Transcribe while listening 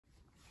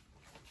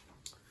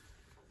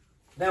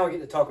Now we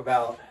get to talk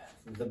about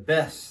the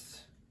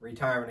best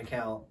retirement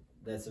account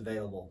that's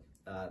available.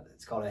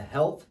 It's called a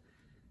health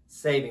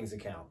savings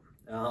account.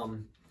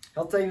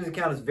 Health savings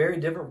account is very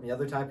different from the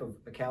other type of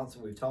accounts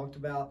that we've talked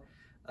about.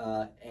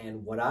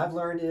 And what I've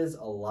learned is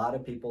a lot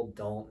of people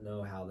don't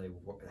know how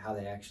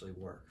they actually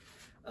work.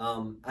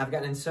 I've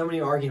gotten in so many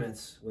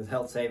arguments with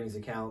health savings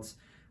accounts.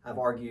 I've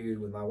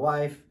argued with my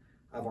wife,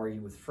 I've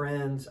argued with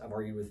friends, I've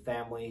argued with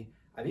family.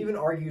 I've even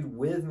argued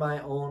with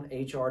my own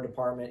HR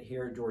department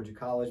here at Georgia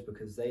College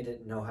because they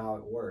didn't know how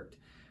it worked,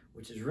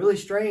 which is really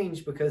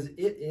strange because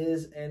it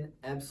is an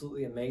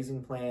absolutely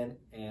amazing plan.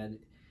 And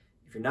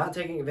if you're not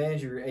taking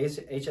advantage of your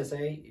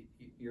HSA,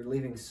 you're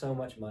leaving so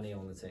much money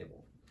on the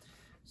table.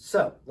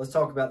 So let's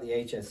talk about the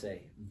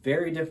HSA.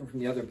 Very different from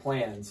the other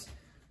plans.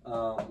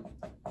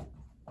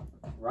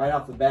 Right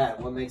off the bat,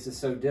 what makes it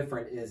so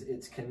different is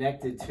it's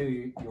connected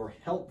to your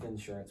health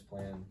insurance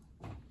plan.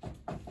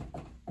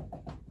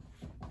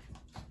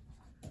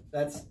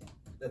 That's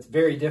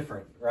very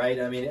different, right?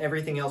 I mean,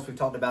 everything else we've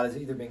talked about has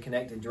either been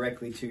connected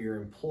directly to your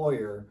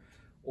employer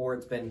or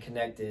it's been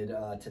connected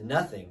to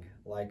nothing,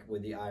 like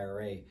with the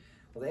IRA.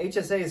 Well, the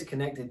HSA is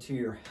connected to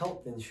your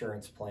health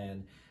insurance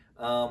plan.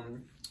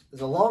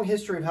 There's a long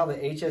history of how the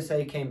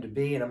HSA came to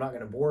be, and I'm not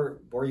going to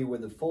bore you with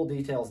the full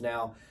details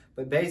now,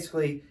 but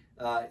basically,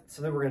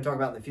 something we're going to talk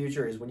about in the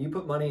future is when you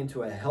put money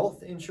into a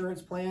health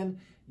insurance plan,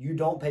 you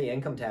don't pay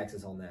income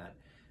taxes on that.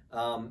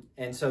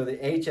 And so the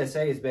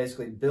HSA is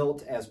basically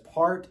built as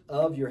part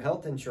of your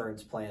health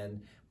insurance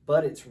plan,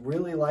 but it's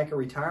really like a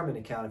retirement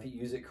account if you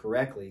use it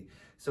correctly.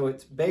 So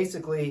it's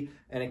basically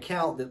an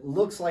account that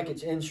looks like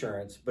it's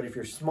insurance, but if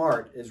you're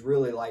smart, is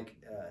really like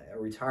a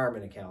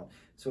retirement account.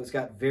 So it's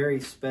got very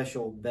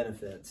special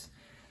benefits.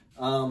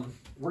 We're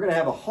going to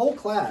have a whole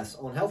class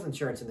on health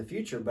insurance in the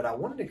future, but I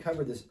wanted to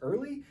cover this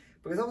early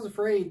because I was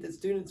afraid that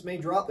students may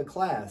drop the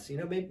class. You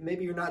know,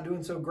 maybe you're not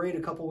doing so great a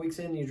couple weeks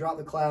in, and you drop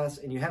the class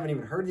and you haven't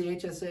even heard the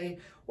HSA.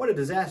 What a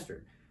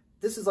disaster.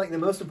 This is like the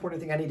most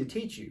important thing I need to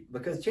teach you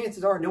because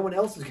chances are no one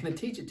else is going to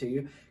teach it to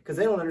you because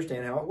they don't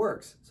understand how it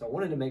works. So I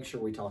wanted to make sure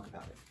we talk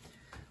about it.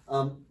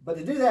 But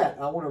to do that,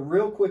 I want to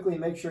real quickly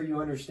make sure you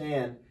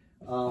understand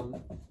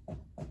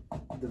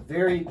the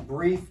very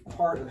brief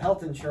part of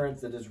health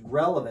insurance that is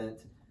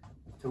relevant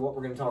to what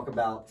we're going to talk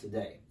about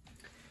today.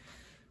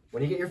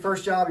 When you get your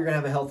first job, you're going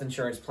to have a health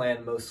insurance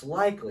plan, most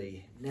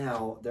likely.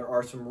 Now, there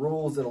are some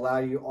rules that allow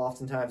you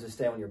oftentimes to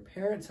stay on your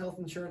parents' health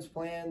insurance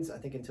plans, I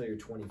think until you're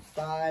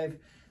 25.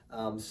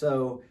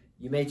 So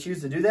you may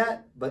choose to do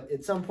that, but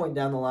at some point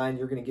down the line,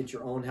 you're going to get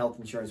your own health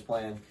insurance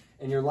plan,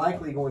 and you're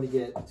likely going to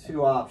get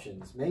two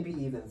options, maybe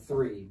even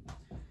three.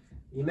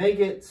 You may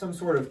get some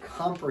sort of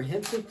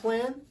comprehensive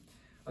plan.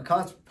 A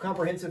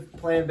comprehensive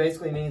plan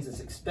basically means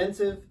it's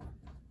expensive,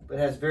 but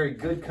has very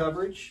good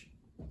coverage.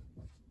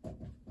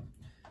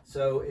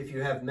 So if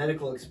you have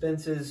medical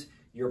expenses,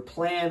 your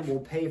plan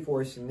will pay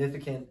for a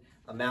significant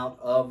amount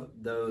of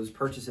those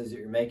purchases that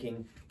you're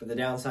making, but the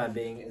downside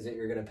being is that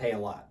you're going to pay a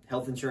lot.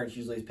 Health insurance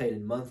usually is paid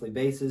in monthly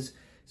basis,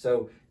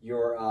 so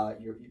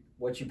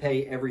what you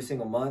pay every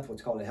single month,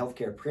 what's called a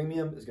healthcare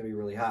premium, is going to be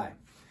really high.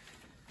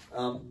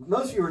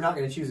 Most of you are not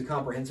going to choose a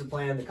comprehensive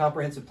plan. The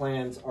comprehensive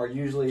plans are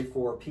usually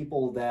for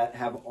people that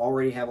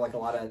already have like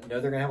know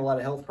they're going to have a lot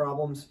of health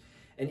problems.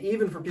 And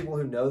even for people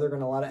who know they're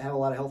going to have a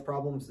lot of health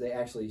problems, they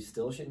actually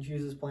still shouldn't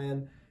choose this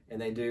plan.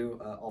 And they do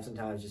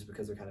oftentimes just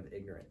because they're kind of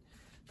ignorant.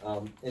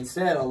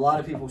 Instead, a lot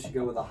of people should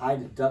go with a high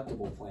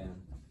deductible plan.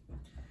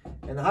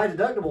 And the high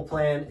deductible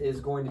plan is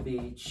going to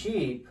be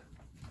cheap,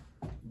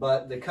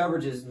 but the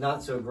coverage is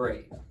not so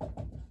great.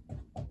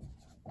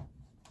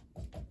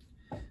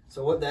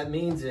 So what that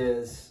means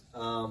is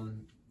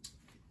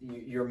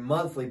your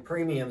monthly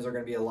premiums are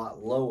going to be a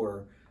lot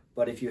lower,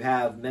 but if you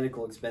have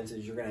medical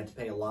expenses, you're going to have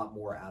to pay a lot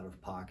more out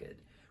of pocket.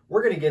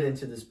 We're going to get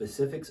into the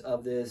specifics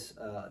of this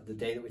the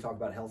day that we talk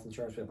about health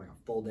insurance. We have like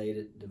a full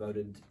day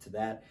devoted to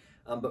that.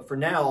 But for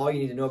now, all you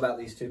need to know about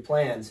these two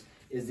plans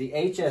is the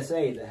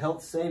HSA, the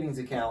health savings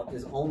account,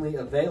 is only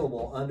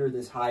available under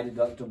this high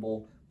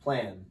deductible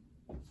plan.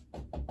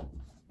 All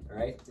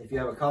right. If you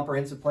have a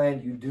comprehensive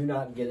plan, you do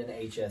not get an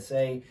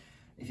HSA.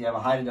 If you have a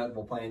high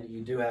deductible plan,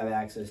 you do have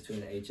access to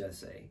an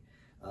HSA.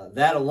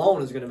 That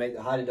alone is going to make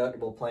the high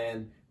deductible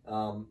plan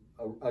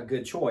a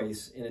good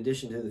choice, in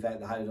addition to the fact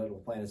that the high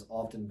deductible plan is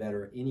often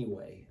better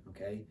anyway,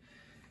 okay?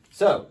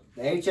 So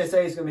the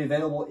HSA is going to be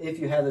available if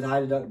you have the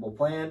high deductible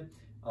plan.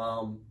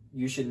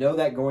 You should know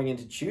that going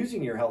into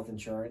choosing your health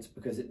insurance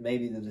because it may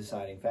be the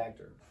deciding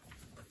factor.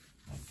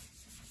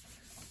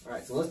 All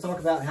right, so let's talk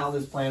about how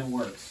this plan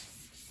works.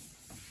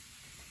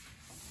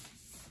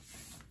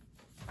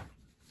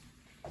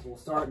 So we'll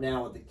start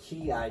now with the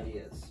key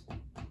ideas.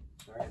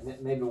 All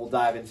right, maybe we'll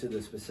dive into the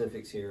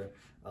specifics here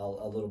a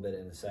little bit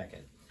in a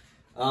second.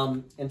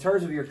 In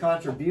terms of your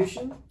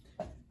contribution,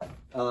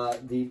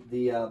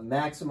 the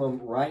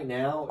maximum right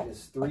now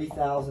is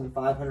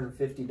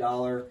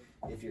 $3,550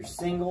 if you're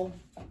single,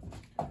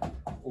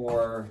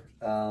 or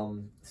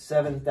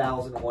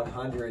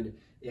 $7,100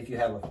 if you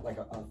have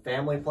a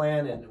family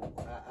plan, and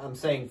I'm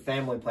saying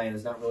family plan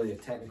is not really a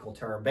technical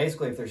term.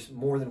 Basically, if there's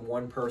more than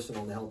one person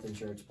on the health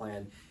insurance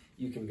plan,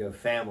 you can go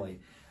family.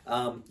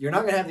 You're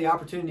not going to have the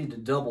opportunity to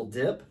double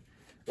dip.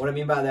 What I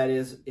mean by that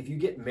is if you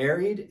get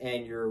married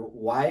and your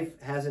wife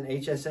has an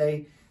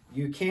HSA,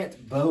 you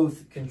can't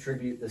both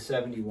contribute the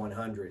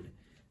 $7,100.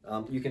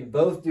 You can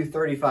both do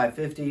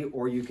 $3,550,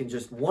 or you can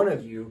just one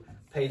of you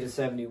pay the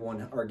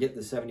 $71 or get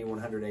the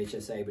 $7,100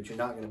 HSA, but you're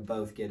not going to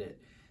both get it.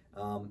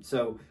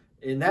 So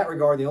in that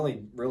regard, the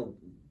only real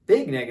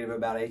big negative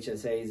about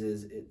HSAs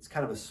is it's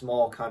kind of a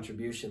small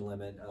contribution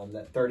limit.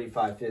 That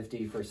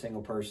 $3,550 for a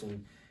single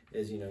person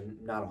is,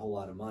 not a whole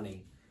lot of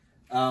money.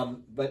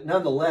 But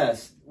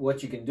nonetheless,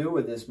 what you can do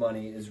with this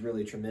money is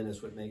really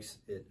tremendous, what makes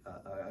it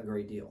a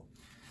great deal.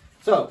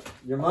 So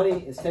your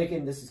money is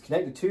taken, this is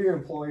connected to your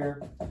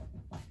employer.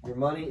 Your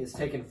money is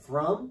taken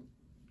from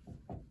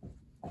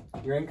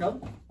your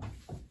income,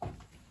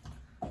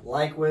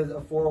 like with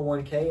a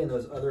 401k and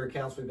those other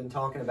accounts we've been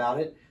talking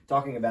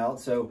about.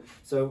 So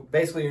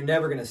basically you're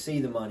never going to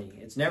see the money.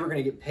 It's never going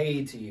to get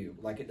paid to you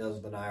like it does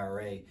with an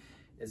IRA.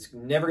 It's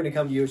never going to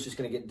come to you. It's just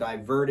going to get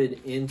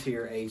diverted into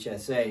your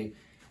HSA.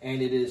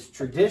 And it is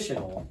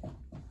traditional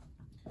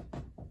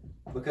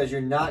because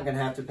you're not going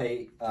to have to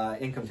pay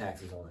income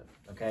taxes on it,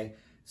 okay?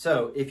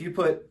 So if you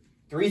put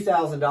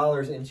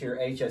 $3,000 into your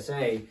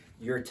HSA,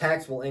 your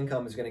taxable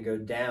income is going to go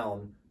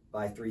down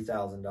by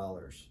 $3,000,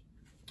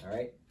 all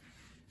right?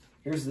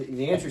 Here's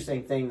the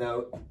interesting thing,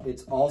 though.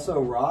 It's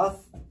also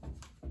Roth,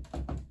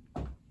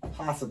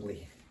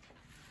 possibly.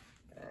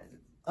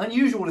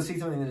 Unusual to see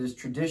something that is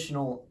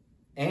traditional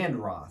and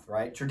Roth,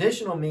 right?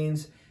 Traditional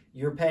means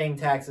you're paying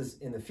taxes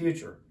in the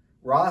future.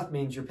 Roth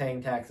means you're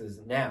paying taxes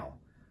now.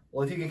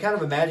 Well, if you can kind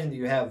of imagine that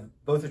you have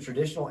both a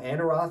traditional and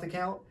a Roth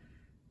account,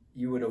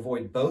 you would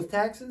avoid both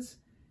taxes,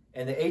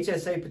 and the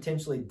HSA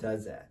potentially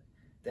does that.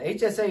 The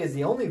HSA is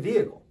the only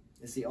vehicle,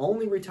 it's the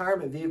only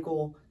retirement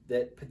vehicle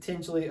that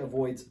potentially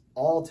avoids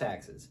all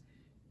taxes.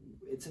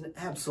 It's an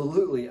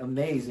absolutely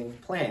amazing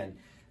plan.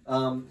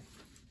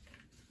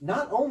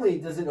 Not only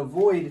does it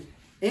avoid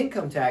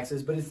income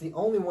taxes, but it's the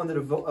only one that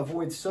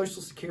avoids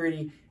Social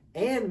Security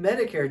and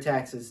Medicare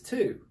taxes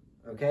too,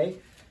 okay?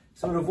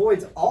 So it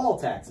avoids all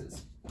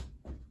taxes.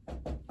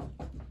 I'm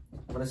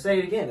going to say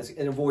it again.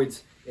 It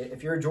avoids,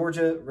 if you're a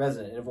Georgia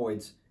resident, it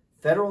avoids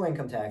federal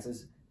income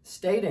taxes,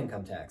 state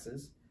income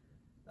taxes,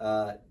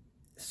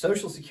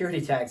 Social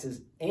Security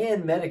taxes,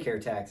 and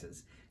Medicare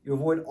taxes. You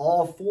avoid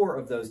all 4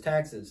 of those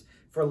taxes.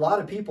 For a lot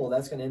of people,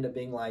 that's going to end up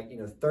being like,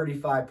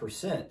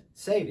 35%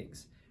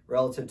 savings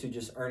relative to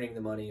just earning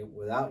the money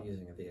without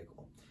using a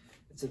vehicle.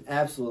 It's an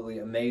absolutely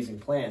amazing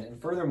plan.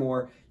 And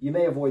furthermore, you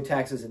may avoid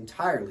taxes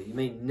entirely. You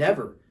may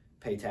never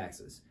pay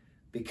taxes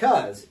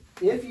because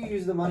if you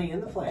use the money in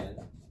the plan,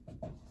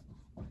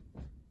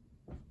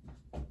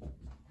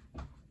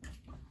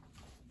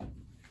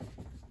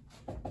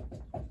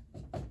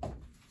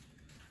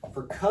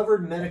 for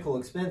covered medical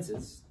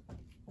expenses,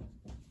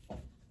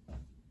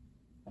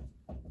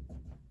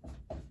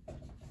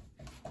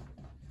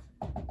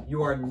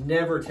 you are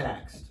never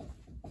taxed.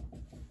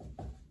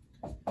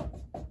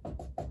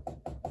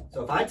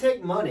 So if I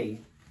take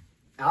money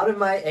out of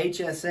my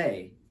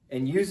HSA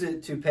and use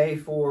it to pay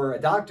for a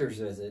doctor's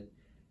visit,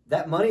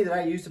 that money that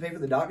I used to pay for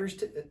the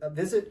doctor's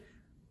visit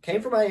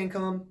came from my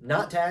income,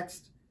 not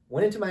taxed,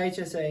 went into my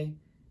HSA,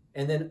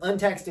 and then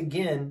untaxed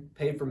again,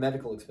 paid for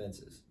medical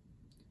expenses.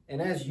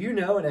 And as you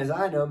know, and as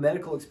I know,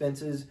 medical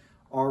expenses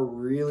are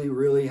really,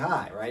 really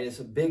high, right? It's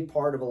a big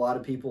part of a lot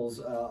of people's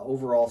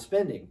overall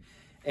spending.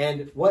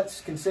 And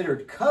what's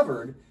considered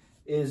covered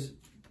is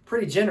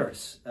pretty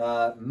generous.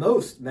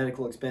 Most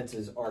medical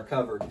expenses are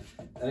covered.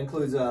 That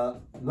includes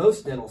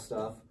most dental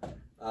stuff,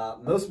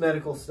 most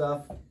medical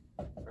stuff,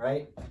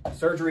 right?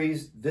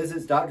 Surgeries,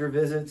 visits, doctor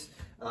visits,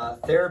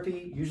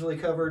 therapy, usually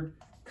covered,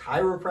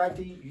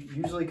 chiropractic,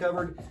 usually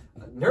covered,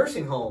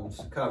 nursing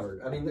homes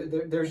covered. I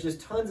mean, there's just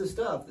tons of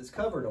stuff that's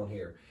covered on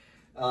here.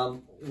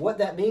 What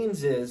that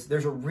means is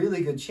there's a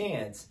really good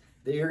chance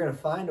that you're going to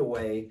find a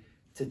way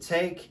to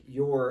take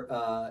your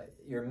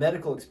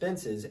medical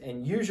expenses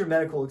and use your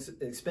medical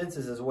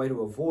expenses as a way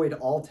to avoid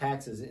all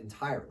taxes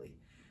entirely,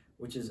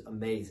 which is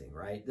amazing,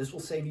 right? This will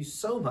save you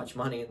so much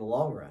money in the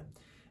long run.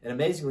 And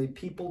amazingly,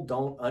 people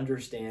don't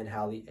understand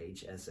how the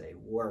HSA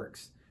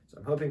works. So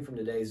I'm hoping from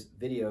today's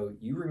video,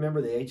 you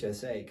remember the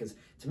HSA, because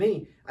to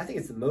me, I think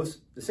it's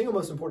the single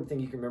most important thing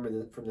you can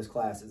remember from this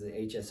class is the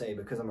HSA,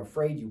 because I'm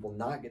afraid you will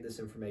not get this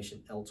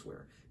information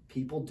elsewhere.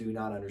 People do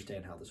not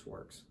understand how this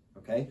works,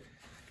 okay?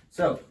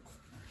 So,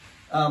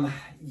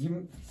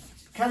 you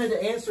kind of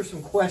to answer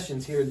some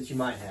questions here that you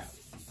might have.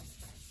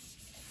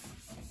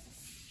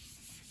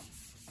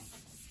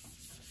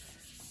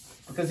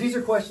 Because these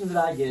are questions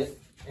that I get,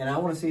 and I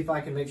want to see if I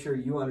can make sure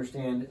you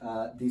understand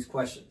these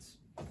questions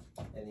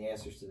and the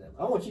answers to them.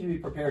 I want you to be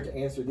prepared to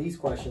answer these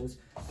questions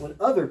when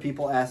other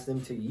people ask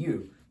them to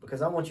you,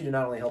 because I want you to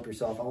not only help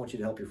yourself, I want you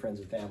to help your friends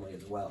and family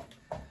as well.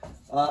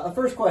 A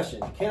first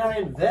question, can I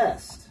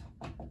invest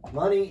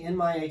money in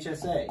my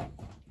HSA?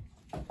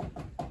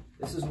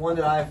 This is one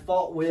that I've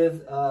fought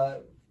with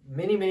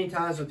many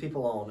times with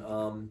people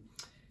on.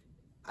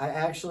 I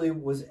actually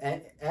was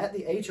at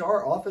the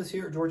HR office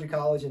here at Georgia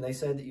College, and they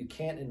said that you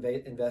can't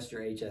invest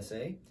your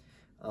HSA.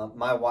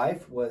 My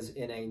wife was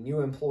in a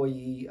new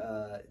employee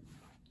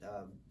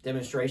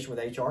demonstration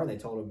with HR, and they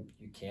told them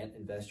you can't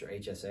invest your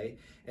HSA.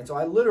 And so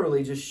I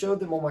literally just showed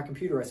them on my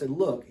computer. I said,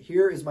 look,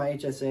 here is my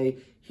HSA.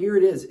 Here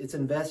it is. It's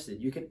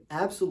invested. You can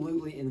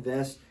absolutely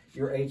invest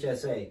your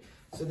HSA.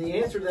 So the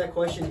answer to that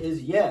question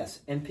is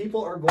yes. And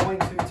people are going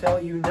to tell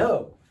you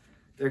no.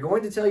 They're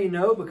going to tell you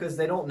no because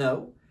they don't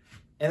know.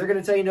 And they're going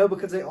to tell you no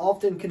because they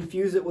often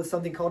confuse it with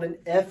something called an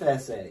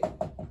FSA.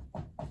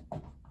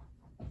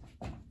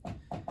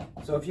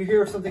 So if you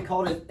hear of something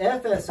called an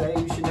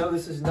FSA, you should know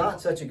this is not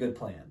such a good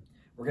plan.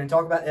 We're going to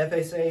talk about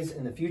FSAs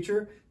in the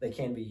future. They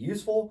can be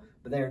useful,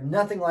 but they are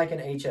nothing like an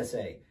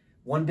HSA.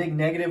 One big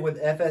negative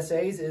with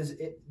FSAs is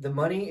the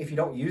money, if you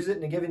don't use it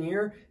in a given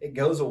year, it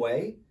goes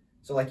away.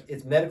 So like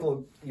it's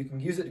medical, you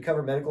can use it to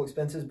cover medical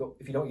expenses, but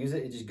if you don't use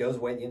it, it just goes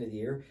away at the end of the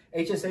year.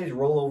 HSAs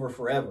roll over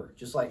forever,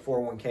 just like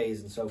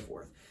 401ks and so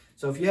forth.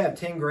 So if you have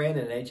 10 grand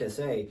in an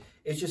HSA,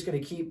 it's just going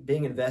to keep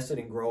being invested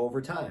and grow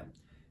over time.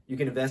 You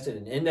can invest it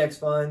in index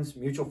funds,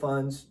 mutual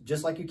funds,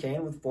 just like you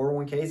can with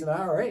 401ks and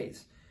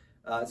IRAs.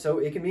 So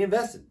it can be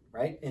invested,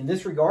 right? In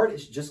this regard,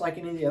 it's just like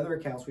any of the other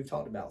accounts we've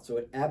talked about. So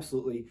it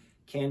absolutely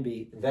can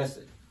be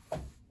invested.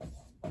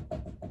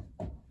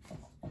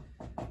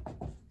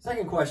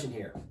 Second question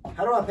here,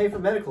 how do I pay for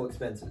medical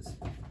expenses,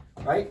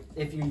 right?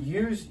 If you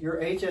use your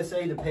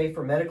HSA to pay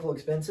for medical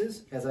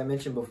expenses, as I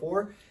mentioned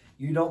before,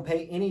 you don't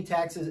pay any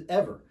taxes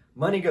ever.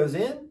 Money goes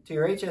in to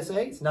your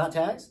HSA, it's not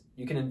taxed.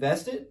 You can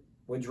invest it,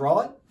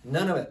 withdraw it,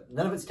 none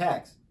of it's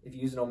taxed if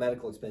you use it on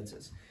medical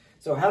expenses.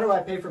 So how do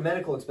I pay for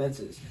medical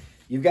expenses?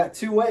 You've got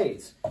two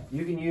ways.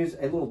 You can use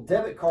a little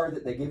debit card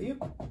that they give you.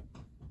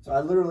 So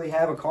I literally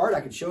have a card.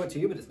 I could show it to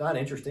you, but it's not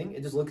interesting.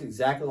 It just looks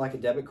exactly like a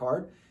debit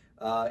card.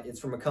 It's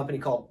from a company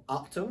called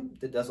Optum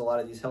that does a lot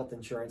of these health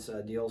insurance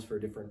deals for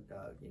different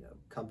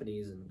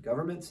companies and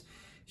governments.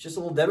 It's just a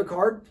little debit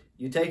card.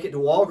 You take it to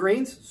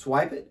Walgreens,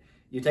 swipe it.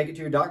 You take it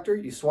to your doctor,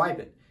 you swipe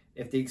it.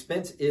 If the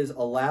expense is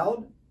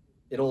allowed,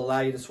 it'll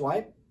allow you to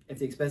swipe. If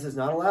the expense is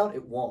not allowed,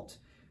 it won't.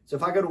 So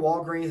if I go to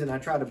Walgreens and I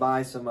try to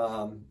buy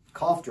some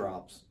cough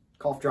drops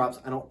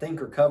I don't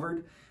think are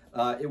covered,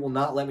 it will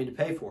not let me to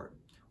pay for it.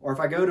 Or if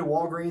I go to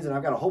Walgreens and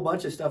I've got a whole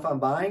bunch of stuff I'm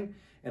buying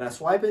and I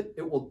swipe it,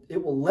 it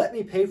will let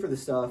me pay for the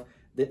stuff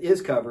that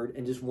is covered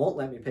and just won't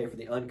let me pay for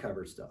the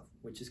uncovered stuff,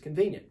 which is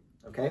convenient,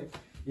 okay?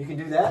 You can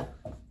do that,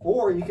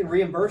 or you can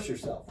reimburse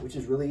yourself, which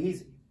is really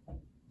easy.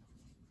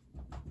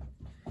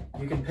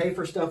 You can pay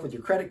for stuff with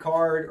your credit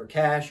card or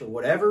cash or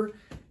whatever,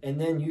 and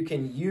then you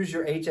can use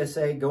your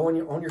HSA, go on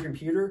your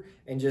computer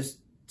and just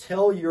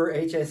tell your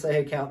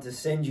HSA account to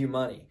send you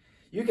money.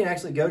 You can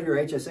actually go to your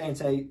HSA and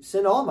say,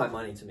 send all my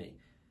money to me,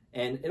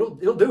 and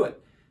it'll do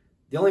it.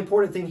 The only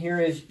important thing here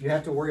is you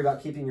have to worry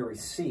about keeping your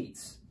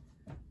receipts.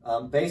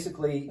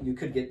 Basically, you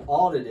could get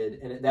audited,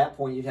 and at that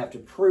point, you'd have to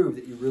prove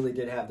that you really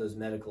did have those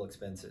medical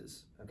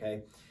expenses,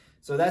 okay?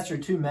 So that's your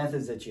two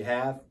methods that you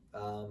have.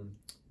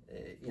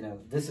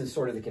 This is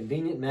sort of the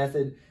convenient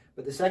method,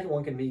 but the second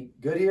one can be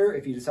good here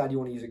if you decide you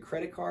want to use a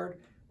credit card.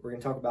 We're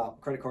going to talk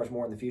about credit cards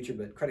more in the future,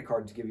 but credit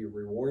cards give you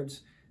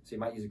rewards. So you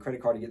might use a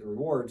credit card to get the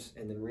rewards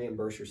and then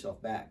reimburse yourself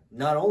back.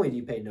 Not only do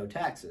you pay no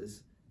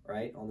taxes,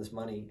 right, on this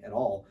money at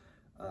all,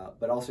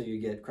 but also you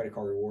get credit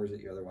card rewards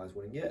that you otherwise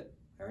wouldn't get.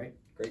 All right,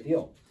 great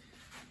deal.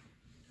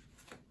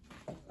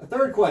 A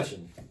third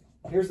question.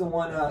 Here's the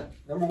one,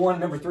 number one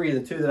and number three are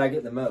the two that I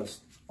get the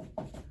most.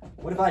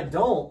 What if I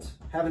don't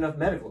have enough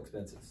medical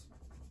expenses?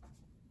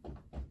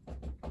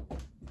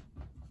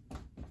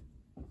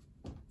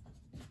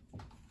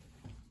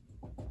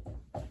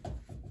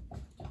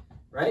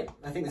 Right?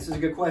 I think this is a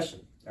good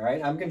question. All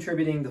right, I'm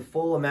contributing the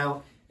full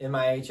amount in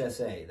my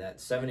HSA,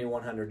 that's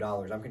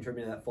 $7,100. I'm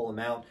contributing that full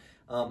amount.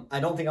 I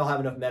don't think I'll have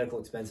enough medical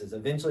expenses.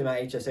 Eventually,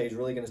 my HSA is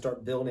really going to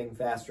start building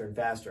faster and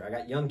faster. I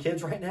got young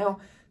kids right now,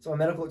 so my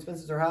medical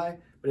expenses are high.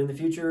 But in the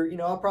future,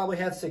 I'll probably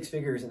have 6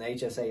 figures in the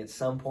HSA at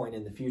some point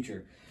in the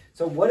future.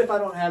 So what if I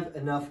don't have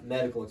enough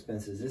medical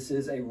expenses? This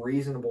is a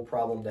reasonable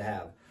problem to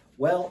have.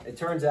 Well, it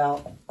turns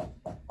out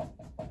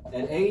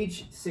at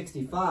age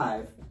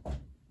 65,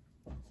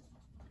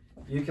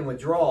 you can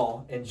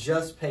withdraw and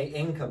just pay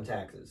income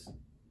taxes.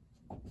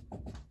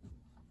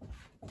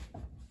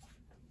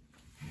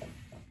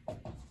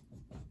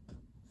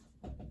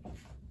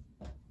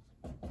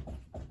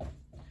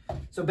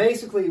 So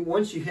basically,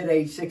 once you hit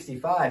age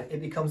 65,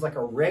 it becomes like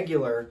a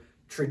regular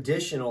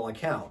traditional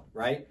account,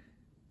 right?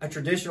 A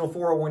traditional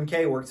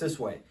 401k works this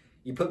way.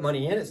 You put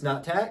money in, it's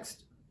not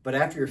taxed, but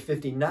after you're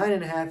 59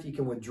 and a half, you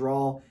can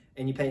withdraw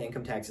and you pay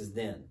income taxes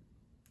then.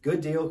 Good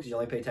deal, because you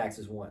only pay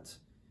taxes once.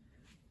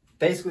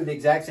 Basically the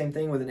exact same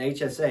thing with an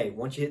HSA.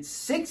 Once you hit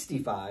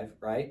 65,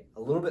 right,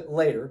 a little bit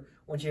later,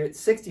 once you hit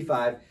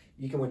 65,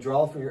 you can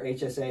withdraw from your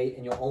HSA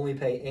and you'll only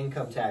pay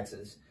income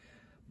taxes.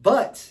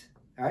 But,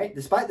 all right,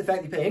 despite the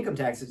fact you pay income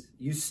taxes,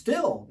 you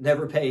still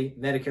never pay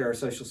Medicare or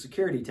Social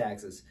Security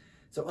taxes.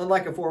 So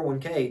unlike a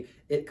 401k,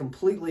 it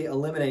completely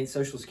eliminates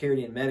Social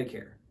Security and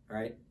Medicare,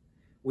 right?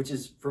 Which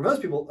is, for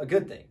most people, a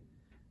good thing.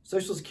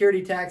 Social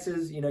Security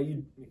taxes, you know,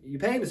 you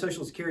pay into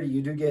Social Security,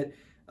 you do get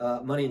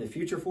money in the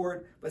future for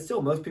it, but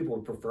still most people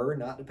would prefer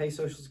not to pay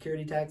Social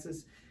Security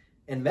taxes.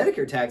 And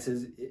Medicare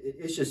taxes,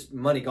 it's just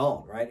money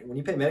gone, right? When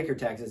you pay Medicare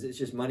taxes, it's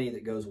just money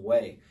that goes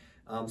away.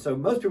 So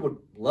most people would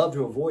love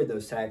to avoid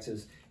those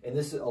taxes, and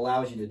this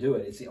allows you to do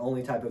it. It's the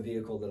only type of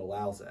vehicle that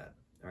allows that,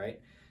 all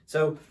right?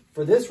 So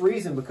for this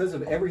reason, because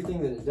of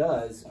everything that it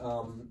does,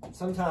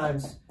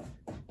 sometimes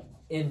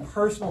in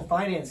personal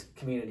finance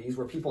communities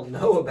where people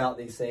know about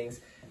these things,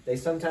 they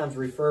sometimes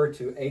refer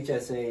to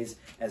HSAs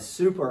as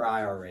super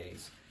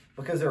IRAs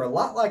because they're a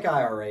lot like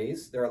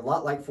IRAs, they're a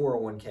lot like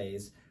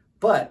 401ks,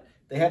 but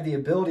they have the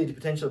ability to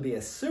potentially be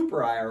a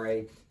super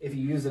IRA if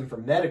you use them for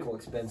medical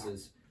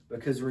expenses,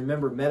 because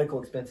remember,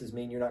 medical expenses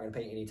mean you're not going to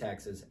pay any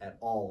taxes at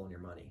all on your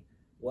money.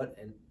 What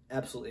an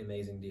absolutely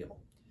amazing deal.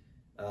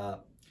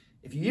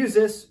 If you use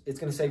this, it's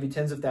going to save you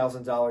tens of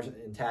thousands of dollars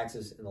in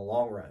taxes in the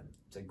long run.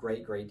 It's a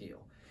great, great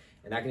deal.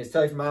 And I can just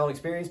tell you from my own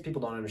experience,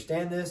 people don't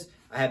understand this.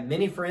 I have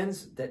many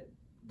friends that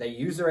they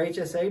use their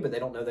HSA, but they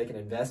don't know they can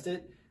invest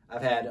it.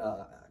 I've had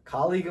a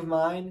colleague of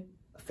mine,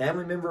 a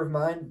family member of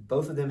mine,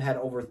 both of them had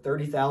over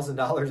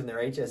 $30,000 in their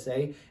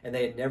HSA, and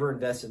they had never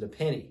invested a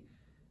penny.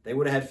 They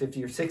would have had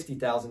 $50,000 or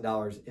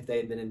 $60,000 if they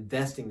had been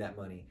investing that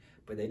money,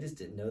 but they just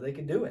didn't know they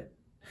could do it.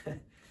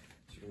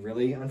 It's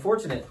really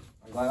unfortunate.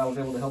 I'm glad I was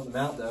able to help them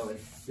out, though, and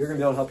you're going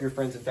to be able to help your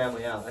friends and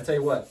family out. I tell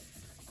you what,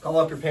 call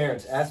up your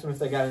parents, ask them if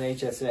they got an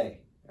HSA,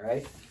 all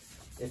right?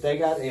 If they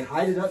got a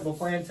high deductible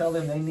plan, tell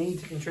them they need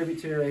to contribute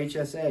to your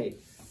HSA.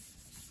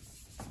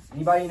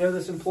 Anybody you know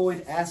that's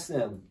employed, ask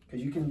them,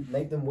 because you can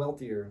make them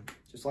wealthier,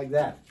 just like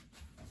that.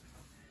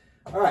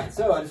 All right,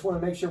 so I just want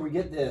to make sure we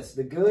get this,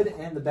 the good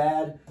and the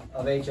bad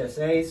of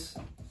HSAs.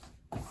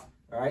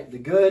 All right, the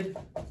good,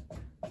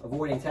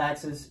 avoiding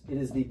taxes. It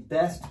is the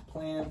best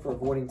plan for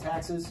avoiding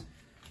taxes.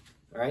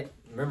 All right,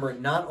 remember, it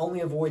not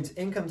only avoids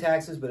income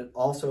taxes, but it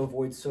also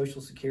avoids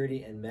Social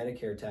Security and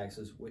Medicare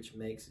taxes, which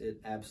makes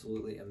it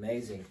absolutely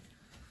amazing.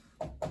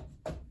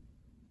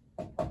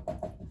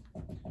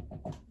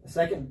 The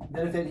second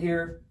benefit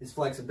here is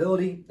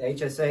flexibility. The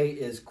HSA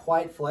is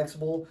quite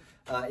flexible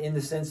in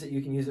the sense that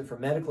you can use it for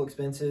medical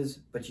expenses,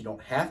 but you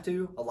don't have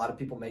to. A lot of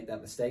people make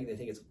that mistake. They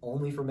think it's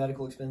only for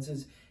medical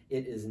expenses.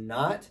 It is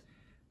not.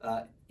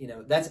 You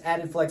know, that's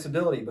added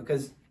flexibility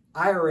because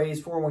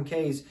IRAs,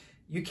 401ks,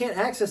 you can't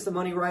access the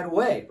money right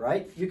away,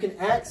 right? You can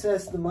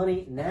access the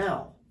money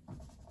now.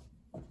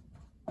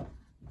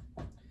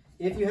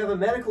 If you have a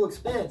medical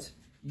expense,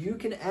 you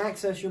can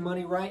access your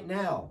money right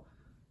now.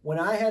 When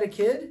I had a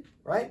kid,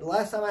 right? The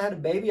last time I had a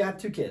baby, I have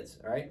 2 kids,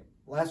 all right?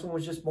 The last one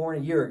was just born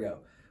a year ago.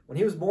 When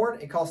he was born,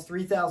 it cost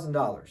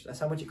 $3,000. That's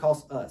how much it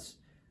cost us.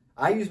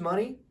 I used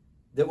money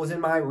that was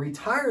in my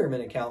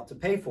retirement account to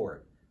pay for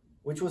it,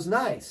 which was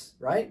nice,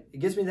 right?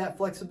 It gives me that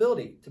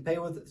flexibility to pay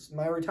with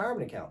my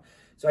retirement account.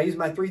 So I used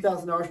my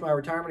 $3,000 from my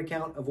retirement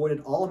account,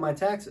 avoided all of my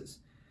taxes.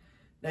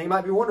 Now you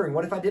might be wondering,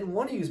 what if I didn't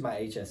want to use my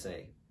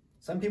HSA?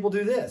 Some people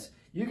do this.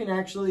 You can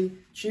actually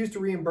choose to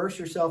reimburse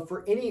yourself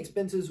for any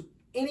expenses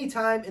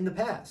anytime in the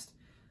past.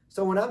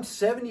 So when I'm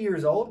 70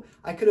 years old,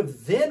 I could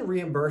have then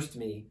reimbursed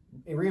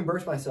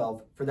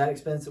myself for that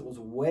expense that was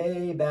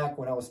way back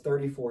when I was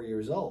 34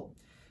 years old.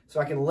 So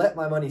I can let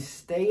my money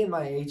stay in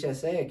my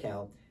HSA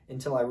account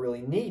until I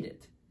really need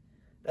it.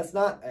 That's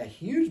not a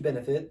huge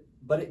benefit,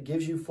 but it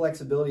gives you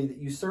flexibility that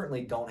you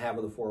certainly don't have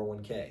with a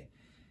 401k.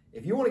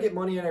 If you want to get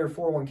money out of your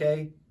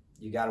 401k,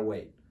 you got to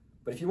wait.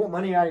 But if you want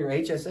money out of your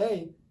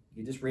HSA,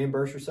 you just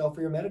reimburse yourself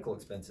for your medical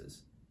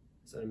expenses.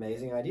 It's an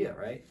amazing idea,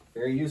 right?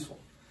 Very useful.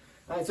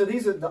 All right, so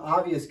these are the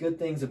obvious good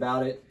things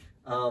about it.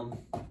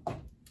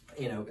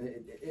 You know,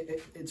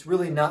 it's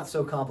really not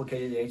so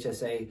complicated, the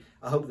HSA.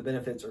 I hope the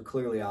benefits are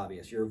clearly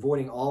obvious. You're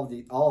avoiding all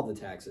of the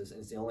taxes, and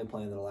it's the only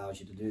plan that allows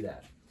you to do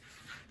that.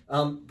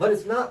 But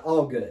it's not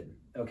all good,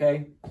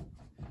 okay?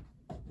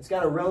 It's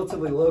got a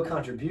relatively low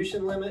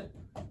contribution limit.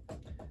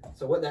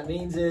 So what that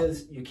means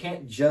is you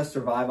can't just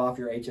survive off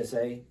your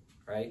HSA,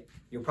 right?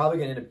 You're probably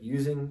going to end up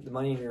using the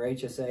money in your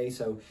HSA,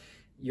 so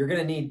you're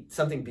going to need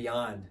something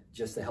beyond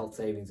just the health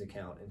savings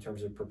account in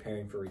terms of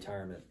preparing for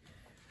retirement.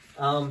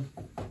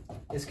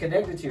 It's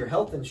connected to your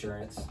health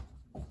insurance,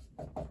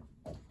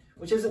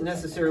 which isn't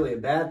necessarily a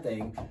bad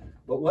thing,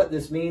 but what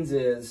this means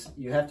is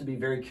you have to be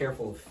very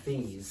careful of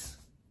fees.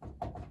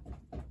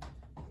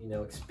 You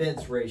know,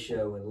 expense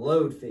ratio and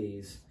load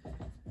fees.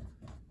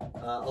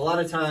 A lot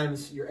of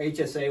times your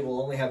HSA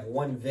will only have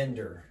one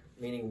vendor,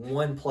 meaning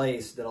one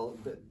place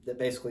that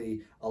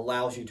basically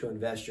allows you to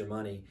invest your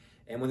money.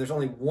 And when there's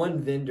only one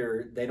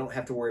vendor, they don't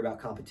have to worry about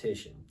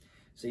competition.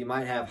 So you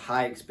might have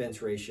high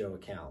expense ratio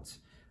accounts.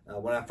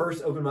 When I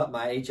first opened up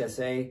my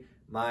HSA,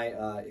 my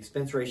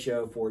expense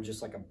ratio for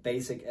just like a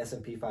basic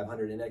S&P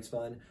 500 index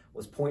fund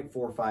was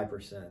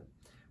 0.45%,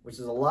 which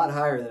is a lot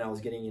higher than I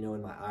was getting, you know,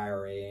 in my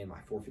IRA and my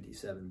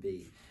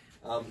 457B.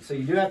 So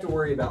you do have to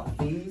worry about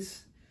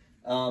fees.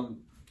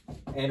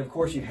 And of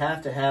course, you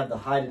have to have the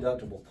high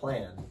deductible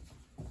plan.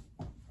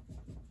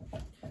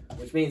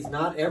 which means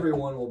not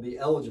everyone will be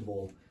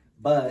eligible.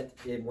 But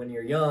when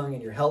you're young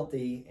and you're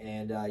healthy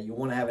and you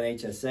want to have an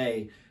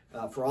HSA,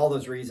 for all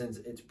those reasons,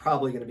 it's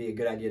probably going to be a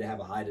good idea to have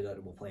a high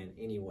deductible plan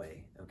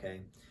anyway,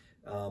 okay?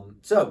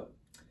 So,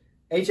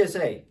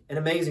 HSA, an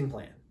amazing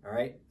plan, all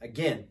right?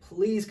 Again,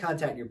 please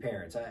contact your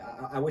parents.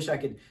 I wish I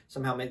could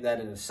somehow make that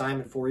an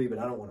assignment for you, but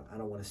I don't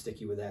want to stick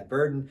you with that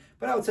burden.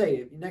 But I would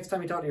say, next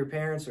time you talk to your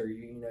parents or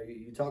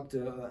you talk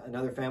to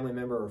another family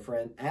member or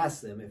friend,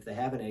 ask them if they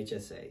have an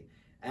HSA.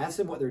 Ask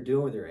them what they're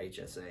doing with their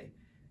HSA.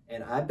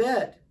 And I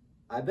bet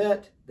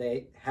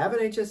they have an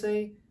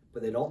HSA,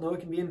 but they don't know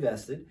it can be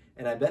invested,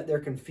 and I bet they're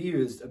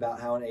confused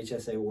about how an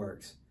HSA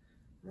works.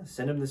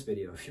 Send them this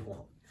video if you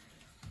want.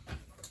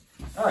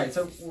 All right,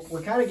 so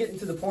we're kind of getting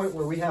to the point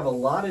where we have a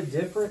lot of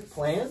different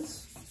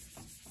plans.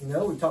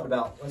 We've talked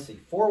about, let's see,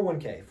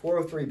 401k,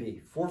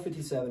 403b,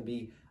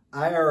 457b,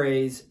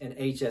 IRAs, and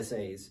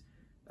HSAs.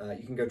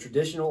 You can go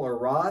traditional or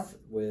Roth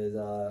with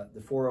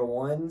the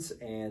 401s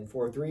and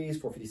 403s,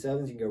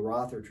 457s. You can go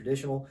Roth or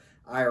traditional.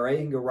 IRA, you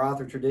can go Roth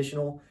or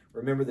traditional.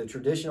 Remember, the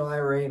traditional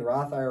IRA and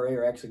Roth IRA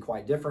are actually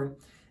quite different.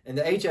 And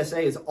the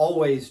HSA is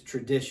always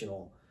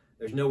traditional.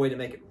 There's no way to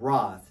make it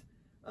Roth.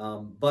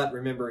 But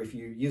remember, if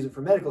you use it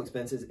for medical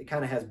expenses, it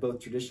kind of has both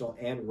traditional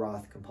and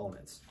Roth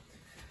components.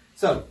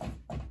 So,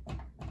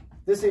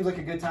 this seems like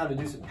a good time to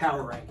do some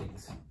power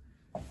rankings.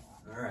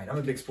 All right, I'm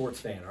a big sports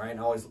fan, all right? And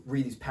I always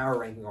read these power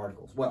ranking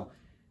articles. Well,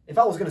 if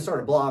I was going to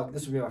start a blog,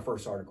 this would be my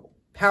first article.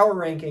 Power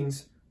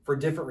rankings for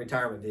different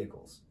retirement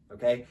vehicles,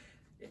 okay?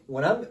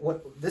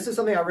 This is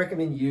something I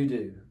recommend you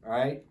do, all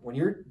right? When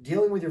you're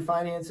dealing with your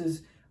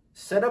finances,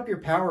 set up your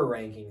power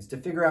rankings to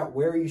figure out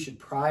where you should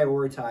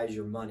prioritize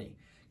your money,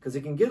 because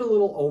it can get a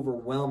little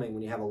overwhelming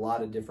when you have a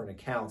lot of different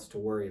accounts to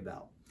worry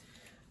about.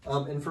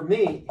 And for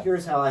me,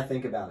 here's how I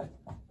think about it.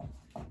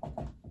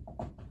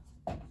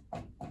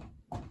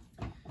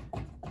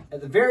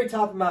 At the very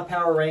top of my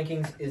power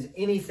rankings is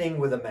anything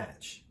with a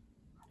match,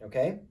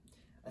 okay?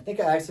 I think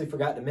I actually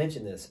forgot to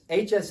mention this.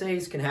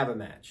 HSAs can have a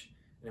match.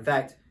 In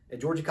fact, at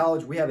Georgia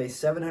College, we have a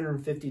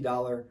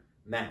 $750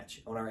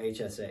 match on our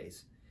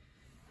HSAs.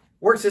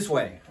 Works this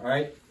way, all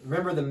right?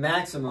 Remember the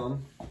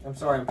maximum, I'm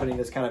sorry I'm putting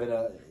this kind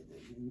of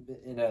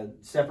in a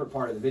separate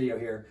part of the video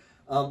here,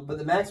 but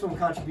the maximum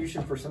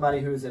contribution for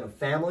somebody who's in a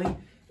family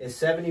is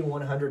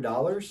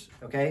 $7,100,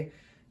 okay?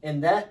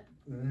 And that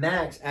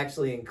max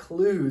actually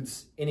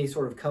includes any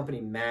sort of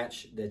company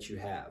match that you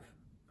have,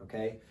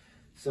 okay?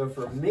 So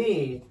for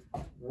me,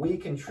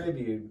 me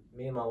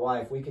and my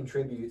wife, we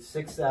contribute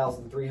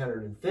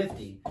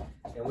 $6,350,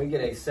 and we get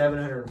a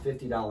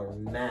 $750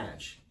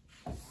 match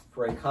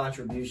for a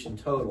contribution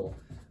total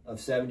of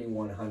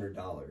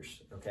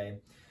 $7,100, okay?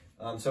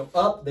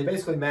 So they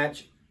basically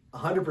match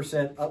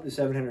 100% up to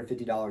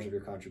 $750 of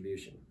your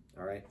contribution,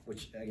 all right?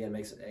 Which, again,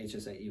 makes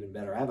HSA even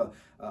better. I have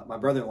my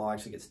brother-in-law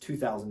actually gets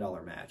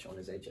 $2,000 match on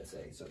his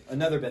HSA, so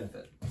another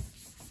benefit.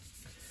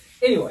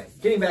 Anyway,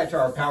 getting back to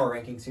our power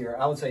rankings here,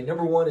 I would say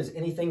number one is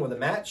anything with a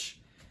match.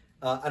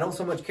 I don't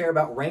so much care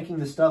about ranking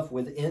the stuff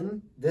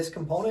within this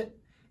component.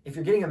 If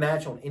you're getting a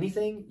match on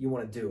anything, you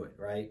want to do it,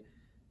 right?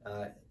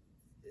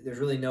 There's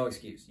really no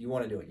excuse. You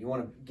want to do it. You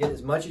want to get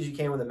as much as you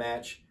can with a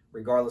match,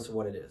 regardless of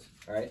what it is,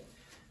 all right?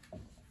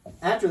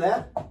 After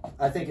that,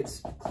 I think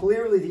it's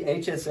clearly the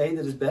HSA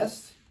that is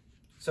best.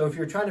 So if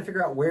you're trying to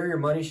figure out where your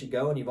money should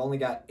go and you've only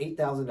got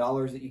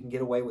 $8,000 that you can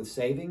get away with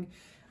saving,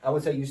 I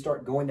would say you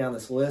start going down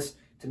this list.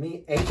 To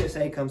me,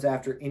 HSA comes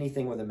after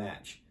anything with a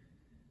match.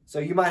 So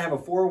you might have a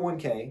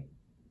 401k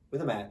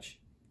with a match,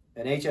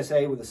 an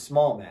HSA with a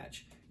small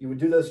match. You would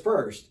do those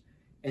first,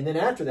 and then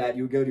after that,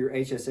 you would go to your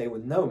HSA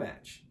with no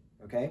match,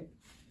 okay?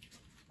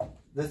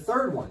 The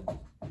third one,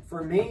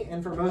 for me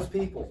and for most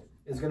people,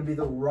 is going to be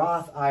the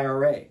Roth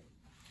IRA.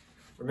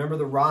 Remember,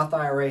 the Roth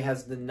IRA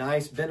has the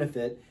nice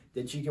benefit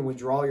that you can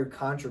withdraw your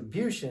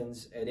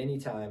contributions at any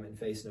time and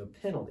face no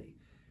penalty,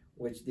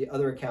 which the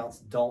other accounts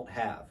don't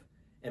have.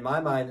 In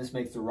my mind, this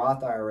makes the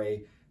Roth IRA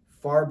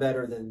far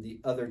better than the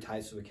other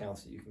types of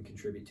accounts that you can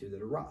contribute to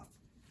that are Roth.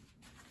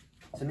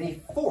 To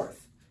me,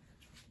 fourth,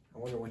 I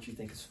wonder what you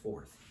think is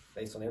fourth,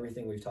 based on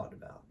everything we've talked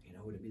about.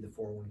 Would it be the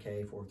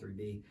 401k,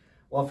 403b?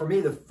 Well, for me,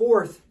 the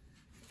fourth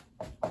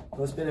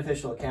most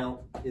beneficial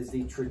account is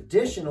the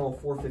traditional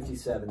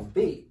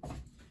 457b,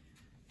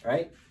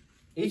 right?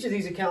 Each of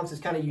these accounts is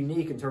kind of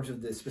unique in terms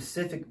of the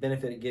specific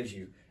benefit it gives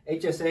you.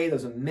 HSA,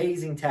 those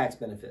amazing tax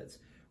benefits.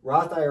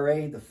 Roth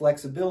IRA, the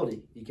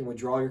flexibility. You can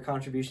withdraw your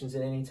contributions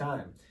at any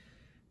time.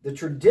 The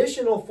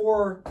traditional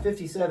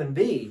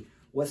 457b,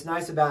 what's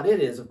nice about it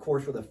is, of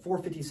course, for the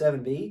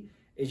 457b,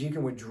 is you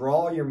can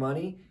withdraw your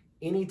money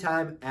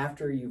anytime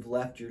after you've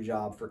left your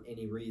job for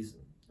any reason,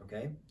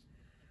 okay?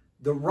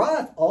 The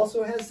Roth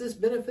also has this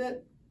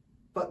benefit,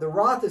 but the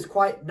Roth is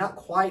not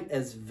quite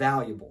as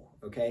valuable,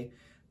 okay?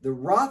 The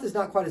Roth is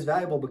not quite as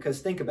valuable because,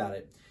 think about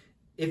it,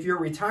 if you're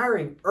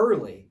retiring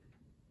early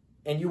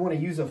and you want to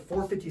use a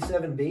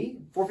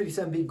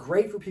 457b,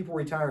 great for people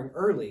retiring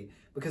early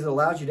because it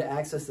allows you to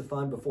access the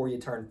fund before you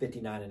turn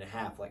 59 and a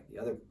half like the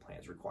other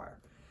plans require.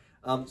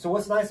 So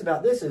what's nice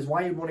about this is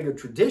why you want to go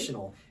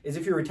traditional is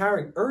if you're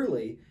retiring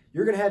early,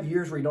 you're going to have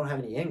years where you don't have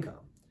any income.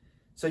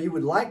 So you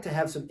would like to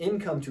have some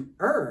income to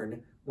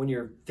earn when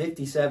you're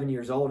 57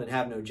 years old and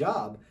have no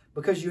job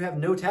because you have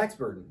no tax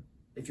burden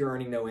if you're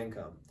earning no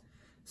income.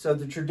 So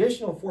the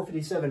traditional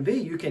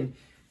 457B, you can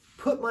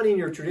put money in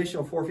your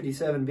traditional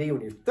 457B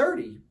when you're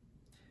 30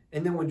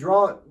 and then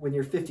withdraw it when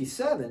you're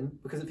 57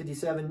 because at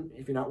 57,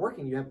 if you're not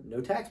working, you have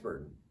no tax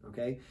burden,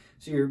 okay?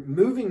 So you're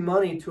moving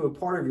money to a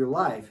part of your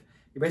life.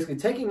 You're basically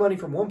taking money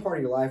from one part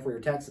of your life where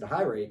you're taxed at a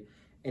high rate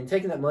and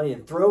taking that money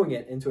and throwing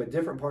it into a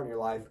different part of your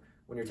life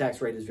when your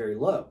tax rate is very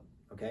low,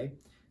 okay?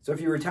 So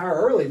if you retire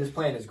early, this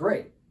plan is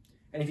great.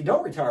 And if you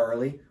don't retire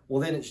early,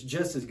 well, then it's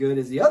just as good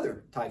as the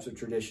other types of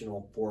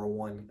traditional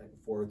 401 and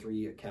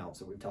 403 accounts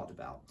that we've talked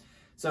about.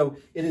 So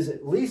it is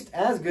at least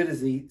as good as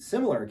the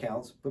similar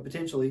accounts, but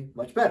potentially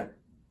much better,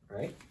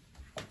 right?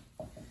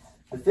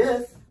 The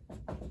fifth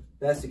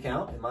best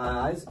account, in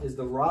my eyes, is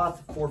the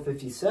Roth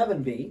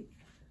 457B,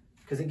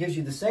 because it gives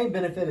you the same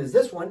benefit as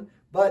this one,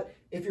 but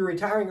if you're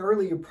retiring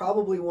early, you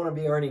probably want to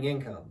be earning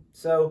income.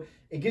 So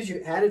it gives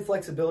you added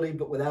flexibility,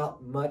 but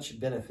without much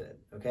benefit,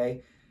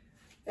 okay?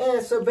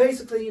 And so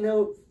basically, you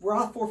know,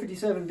 Roth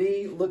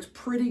 457B looks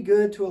pretty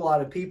good to a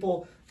lot of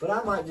people, but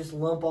I might just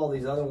lump all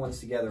these other ones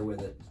together with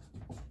it.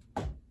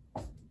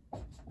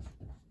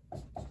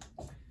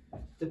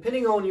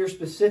 Depending on your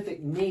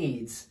specific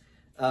needs,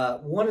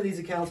 one of these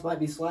accounts might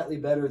be slightly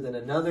better than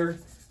another.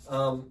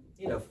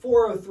 You know,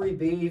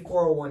 403B,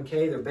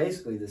 401K, they're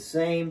basically the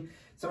same.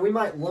 So we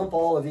might lump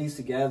all of these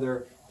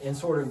together in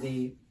sort of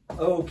the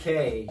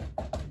okay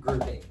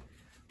grouping.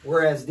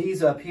 Whereas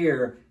these up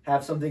here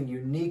have something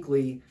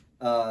uniquely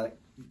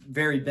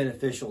very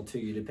beneficial to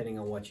you depending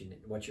on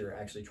what you're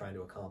actually trying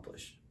to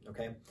accomplish,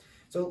 okay?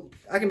 So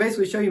I can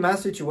basically show you my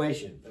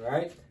situation, all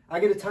right? I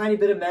get a tiny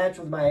bit of match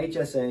with my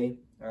HSA,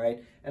 all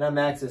right? And I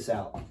max this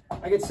out.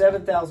 I get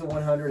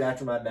 $7,100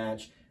 after my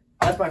match.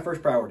 That's my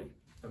first priority,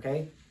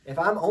 okay? If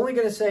I'm only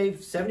going to save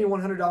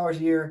 $7,100 a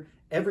year,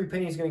 every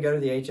penny is going to go to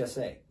the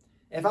HSA.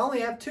 If I only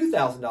have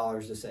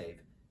 $2,000 to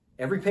save,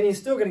 every penny is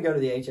still going to go to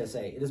the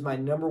HSA. It is my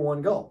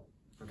 #1 goal,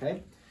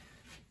 okay?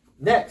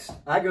 Next,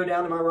 I go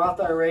down to my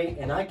Roth IRA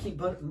and I keep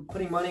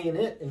putting money in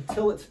it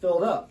until it's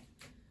filled up.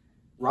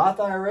 Roth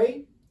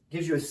IRA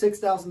gives you a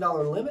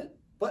 $6,000 limit,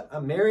 but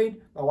I'm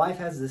married. My wife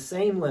has the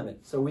same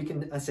limit, so we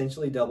can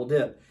essentially double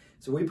dip.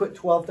 So we put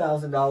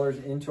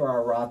 $12,000 into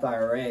our Roth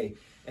IRA,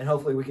 and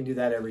hopefully we can do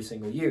that every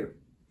single year,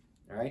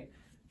 all right?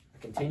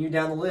 Continue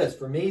down the list.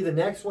 For me, the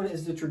next one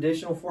is the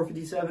traditional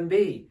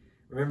 457B.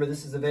 Remember,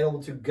 this is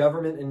available to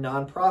government and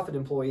nonprofit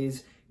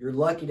employees. You're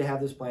lucky to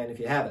have this plan if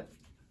you have it.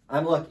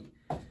 I'm lucky.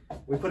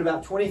 We put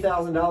about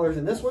 $20,000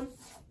 in this one,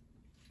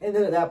 and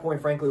then at that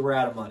point, frankly, we're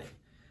out of money.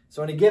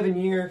 So in a given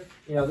year,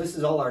 you know, this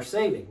is all our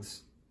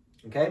savings,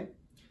 okay?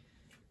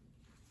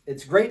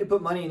 It's great to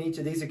put money in each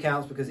of these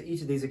accounts because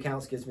each of these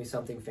accounts gives me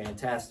something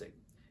fantastic.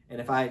 And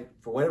if I,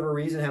 for whatever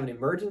reason, have an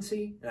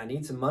emergency and I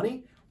need some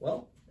money,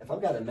 well, if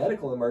I've got a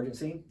medical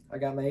emergency, I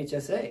got my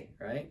HSA,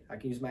 right? I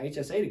can use my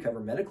HSA to cover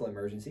medical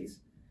emergencies.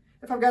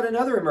 If I've got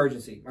another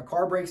emergency, my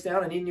car breaks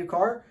down, I need a new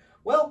car,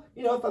 well,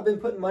 you know, if I've been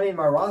putting money in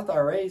my Roth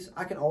IRAs,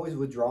 I can always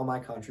withdraw my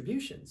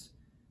contributions.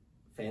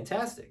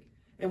 Fantastic.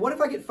 And what if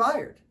I get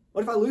fired?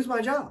 What if I lose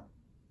my job?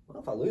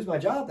 Well, if I lose my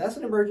job, that's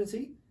an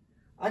emergency.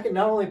 I can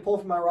not only pull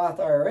from my Roth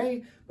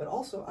IRA, but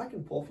also I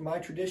can pull from my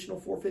traditional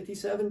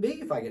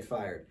 457B if I get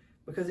fired.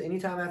 Because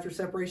anytime after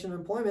separation of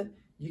employment,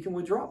 you can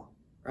withdraw,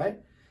 right?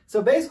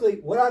 So basically,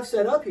 what I've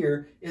set up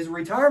here is a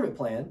retirement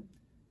plan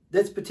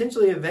that's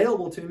potentially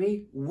available to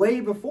me way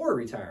before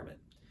retirement.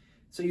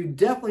 So you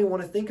definitely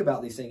want to think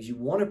about these things. You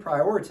want to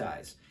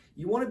prioritize.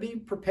 You want to be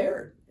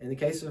prepared in the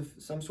case of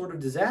some sort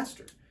of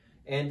disaster.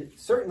 And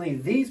certainly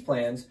these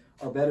plans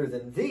are better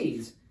than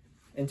these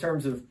in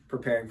terms of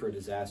preparing for a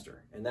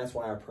disaster. And that's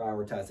why I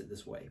prioritize it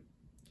this way.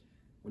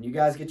 When you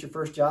guys get your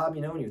first job,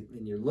 you know,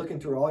 and you're looking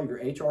through all of your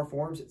HR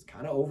forms, it's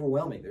kind of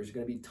overwhelming. There's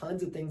going to be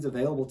tons of things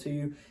available to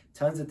you,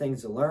 tons of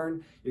things to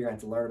learn. You're going to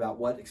have to learn about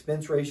what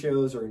expense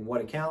ratios are in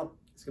what account.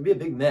 It's going to be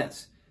a big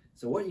mess.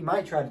 So what you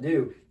might try to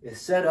do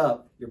is set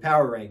up your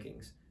power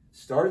rankings.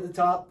 Start at the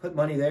top, put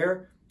money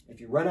there.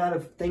 If you run out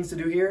of things to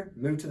do here,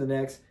 move to the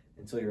next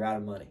until you're out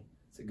of money.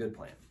 It's a good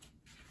plan.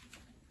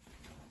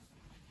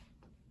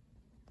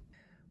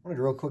 I wanted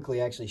to real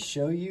quickly actually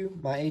show you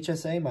my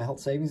HSA, my health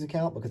savings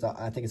account, because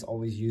I think it's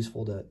always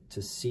useful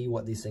to see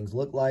what these things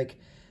look like.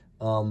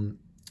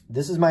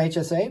 This is my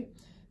HSA.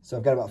 So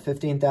I've got about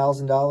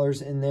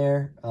 $15,000 in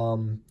there.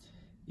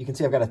 You can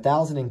see I've got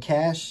 $1,000 in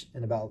cash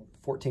and about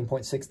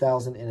 $14.6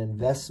 thousand in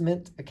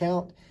investment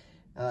account.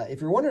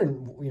 If you're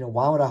wondering, you know,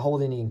 why would I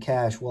hold any in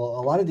cash? Well,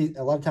 a lot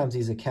of times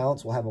these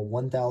accounts will have a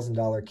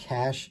 $1,000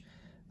 cash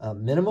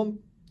minimum.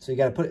 So you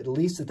got to put at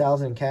least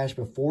 $1,000 in cash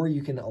before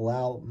you can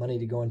allow money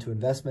to go into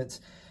investments.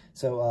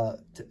 So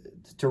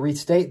to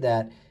restate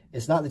that,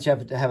 it's not that you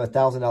have to have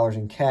 $1,000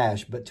 in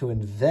cash, but to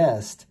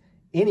invest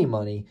any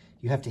money,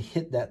 you have to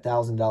hit that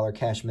 $1,000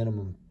 cash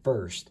minimum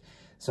first.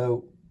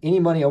 So any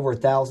money over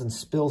 $1,000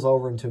 spills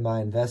over into my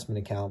investment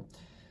account.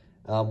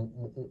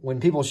 When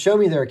people show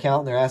me their account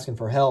and they're asking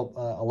for help,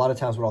 a lot of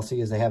times what I'll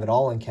see is they have it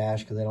all in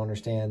cash because they don't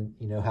understand,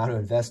 how to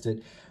invest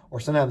it. Or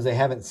sometimes they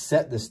haven't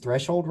set this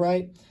threshold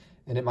right,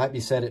 and it might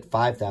be set at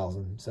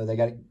 $5,000. So they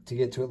got to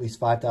get to at least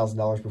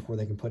 $5,000 before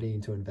they can put it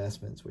into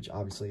investments, which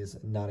obviously is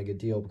not a good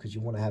deal because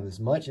you want to have as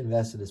much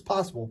invested as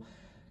possible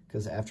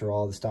because after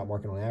all, the stock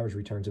market on average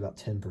returns about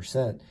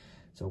 10%.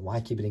 So why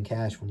keep it in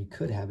cash when you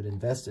could have it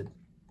invested?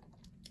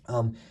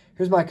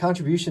 Here's my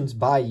contributions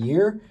by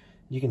year.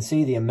 You can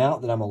see the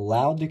amount that I'm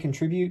allowed to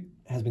contribute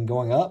has been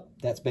going up.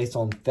 That's based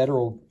on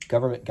federal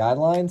government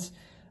guidelines.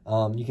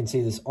 You can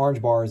see this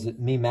orange bar is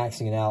me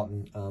maxing it out,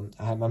 and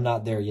I'm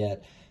not there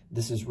yet.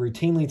 This is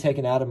routinely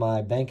taken out of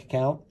my bank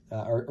account,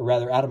 or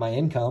rather out of my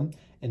income,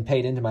 and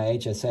paid into my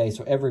HSA.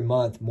 So every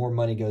month, more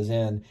money goes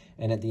in,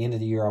 and at the end of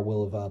the year, I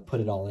will have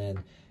put it all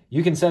in.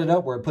 You can set it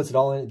up where it puts it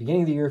all in at the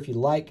beginning of the year if you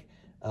like.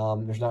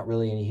 There's not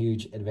really any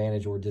huge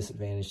advantage or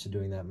disadvantage to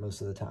doing that most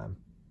of the time.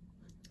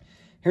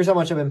 Here's how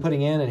much I've been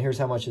putting in, and here's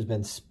how much has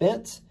been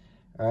spent.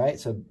 All right,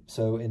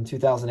 so in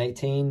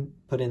 2018,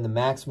 put in the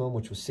maximum,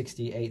 which was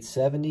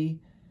 $6,870.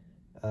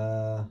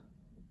 I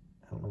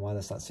don't know why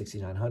that's not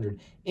 $6,900.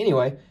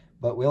 Anyway,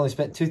 but we only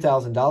spent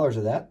 $2,000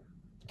 of that.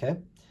 Okay,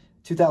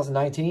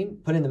 2019,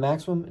 put in the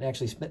maximum and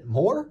actually spent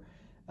more.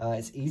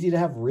 It's easy to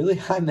have really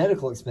high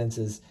medical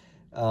expenses.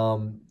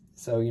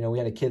 So, we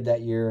had a kid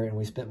that year and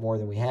we spent more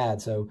than we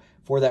had. So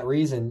for that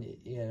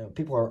reason,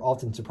 people are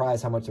often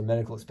surprised how much their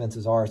medical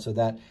expenses are. So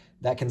that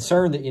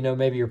concern that,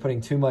 maybe you're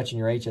putting too much in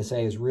your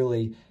HSA is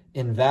really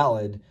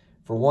invalid,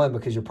 for one,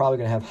 because you're probably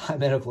going to have high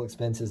medical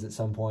expenses at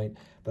some point.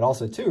 But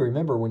also, two,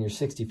 remember when you're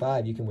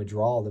 65, you can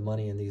withdraw the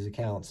money in these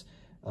accounts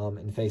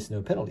and face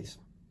no penalties.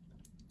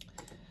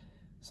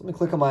 So let me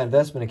click on my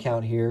investment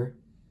account here.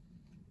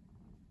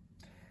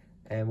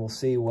 And we'll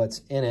see what's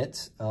in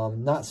it.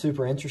 Not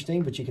super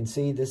interesting, but you can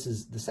see this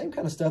is the same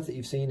kind of stuff that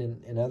you've seen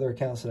in other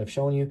accounts that I've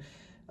shown you.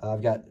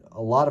 I've got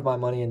a lot of my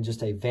money in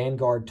just a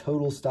Vanguard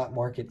Total Stock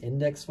Market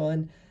Index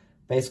Fund.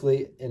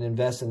 Basically, it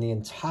invests in the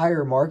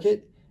entire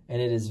market,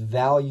 and it is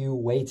value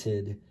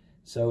weighted.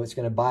 So it's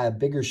going to buy a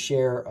bigger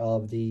share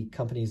of the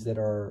companies that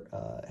are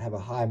have a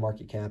high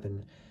market cap,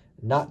 and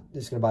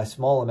it's going to buy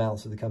small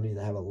amounts of the companies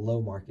that have a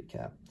low market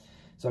cap.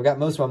 So I've got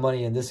most of my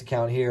money in this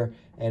account here,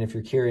 and if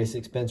you're curious,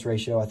 expense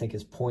ratio I think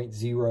is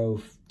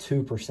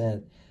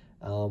 0.02%,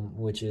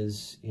 which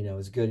is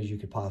as good as you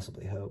could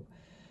possibly hope.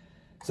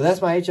 So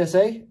that's my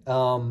HSA.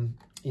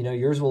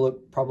 Yours will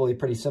look probably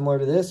pretty similar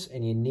to this,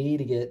 and you need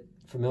to get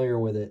familiar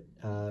with it.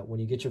 When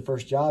you get your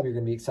first job, you're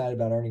going to be excited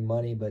about earning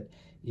money, but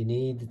you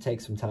need to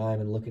take some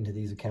time and look into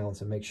these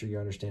accounts and make sure you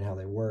understand how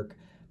they work,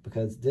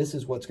 because this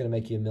is what's going to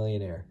make you a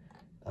millionaire.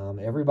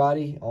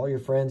 Everybody, all your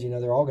friends,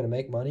 they're all going to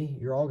make money.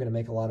 You're all going to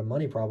make a lot of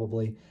money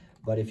probably.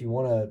 But if you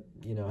want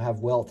to,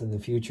 have wealth in the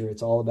future,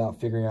 it's all about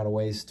figuring out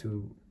ways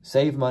to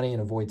save money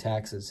and avoid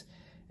taxes.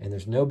 And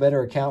there's no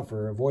better account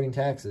for avoiding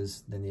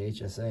taxes than the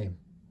HSA.